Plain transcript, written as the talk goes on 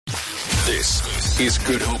This is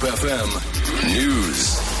Good Hope FM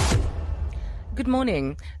News. Good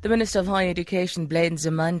morning. The Minister of Higher Education,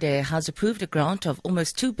 Nzimande, has approved a grant of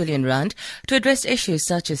almost 2 billion rand to address issues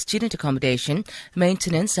such as student accommodation,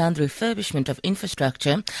 maintenance and the refurbishment of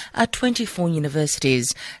infrastructure at 24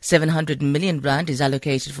 universities. 700 million rand is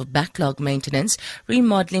allocated for backlog maintenance,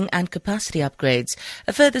 remodelling and capacity upgrades.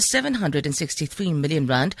 A further 763 million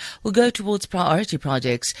rand will go towards priority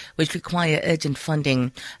projects which require urgent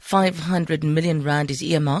funding. 500 million rand is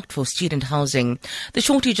earmarked for student housing. The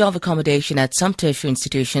shortage of accommodation at some tertiary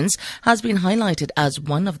institutions has been highlighted as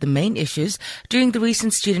one of the main issues during the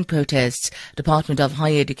recent student protests. Department of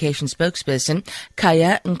Higher Education spokesperson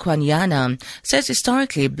Kaya Nkwanyana says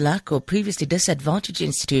historically black or previously disadvantaged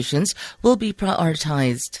institutions will be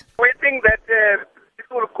prioritized. We think that it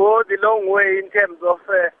will go the long way in terms of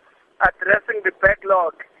addressing the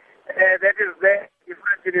backlog that is there in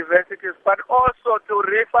different universities, but also to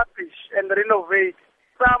refurbish and renovate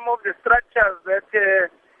some of the structures that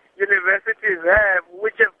universities have,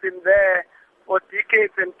 which have been there for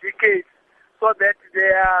decades and decades, so that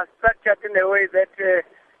they are structured in a way that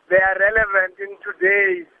they are relevant in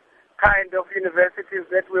today's kind of universities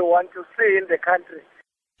that we want to see in the country.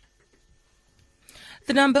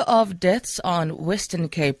 The number of deaths on Western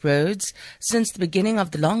Cape roads since the beginning of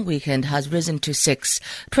the long weekend has risen to 6.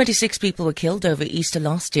 26 people were killed over Easter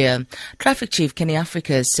last year. Traffic Chief Kenny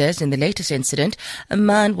Africa says in the latest incident, a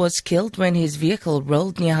man was killed when his vehicle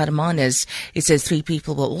rolled near Hermanus. He says 3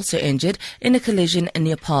 people were also injured in a collision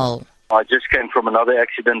near Paarl. I just came from another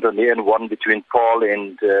accident on the N1 between Paarl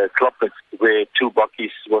and Kloppenburg, where 2 bakkies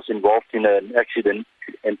was involved in an accident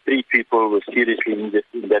and 3 people were seriously injured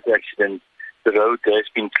in that accident. The road has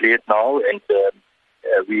been cleared now and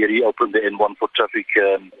we reopened the N1 for traffic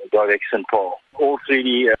direction Paarl. All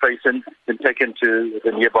 3 patients have been taken to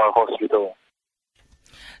the nearby hospital.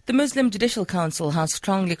 The Muslim Judicial Council has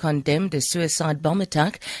strongly condemned a suicide bomb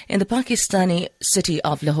attack in the Pakistani city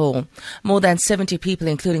of Lahore. More than 70 people,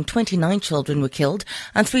 including 29 children, were killed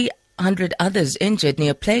and 300 others injured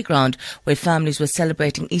near a playground where families were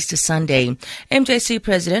celebrating Easter Sunday. MJC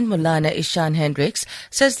President Maulana Ishan Hendricks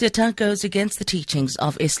says the attack goes against the teachings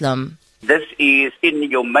of Islam. This is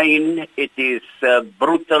inhumane, it is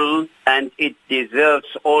brutal, and it deserves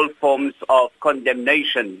all forms of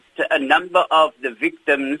condemnation. A number of the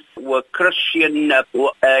victims were Christian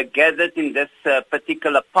who gathered in this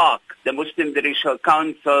particular park. The Muslim Judicial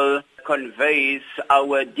Council conveys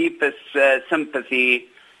our deepest sympathy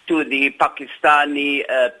to the Pakistani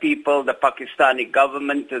people, the Pakistani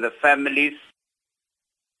government, to the families.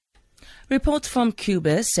 Reports from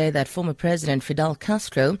Cuba say that former President Fidel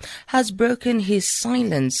Castro has broken his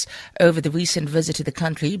silence over the recent visit to the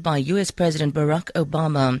country by U.S. President Barack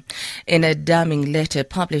Obama. In a damning letter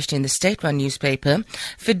published in the state-run newspaper,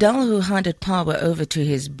 Fidel, who handed power over to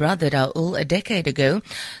his brother Raul a decade ago,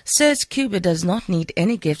 says Cuba does not need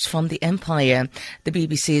any gifts from the empire. The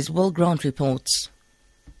BBC's Will Grant reports.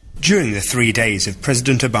 During the 3 days of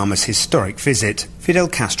President Obama's historic visit, Fidel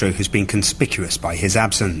Castro has been conspicuous by his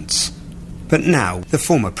absence. But now, the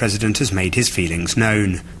former president has made his feelings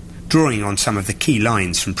known. Drawing on some of the key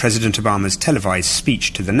lines from President Obama's televised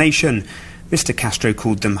speech to the nation, Mr. Castro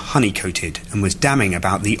called them honey-coated and was damning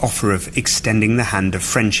about the offer of extending the hand of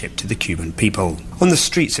friendship to the Cuban people. On the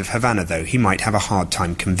streets of Havana, though, he might have a hard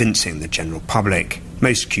time convincing the general public.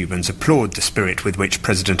 Most Cubans applaud the spirit with which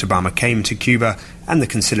President Obama came to Cuba and the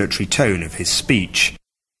conciliatory tone of his speech.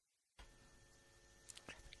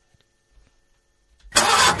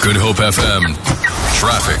 Good Hope FM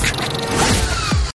Traffic.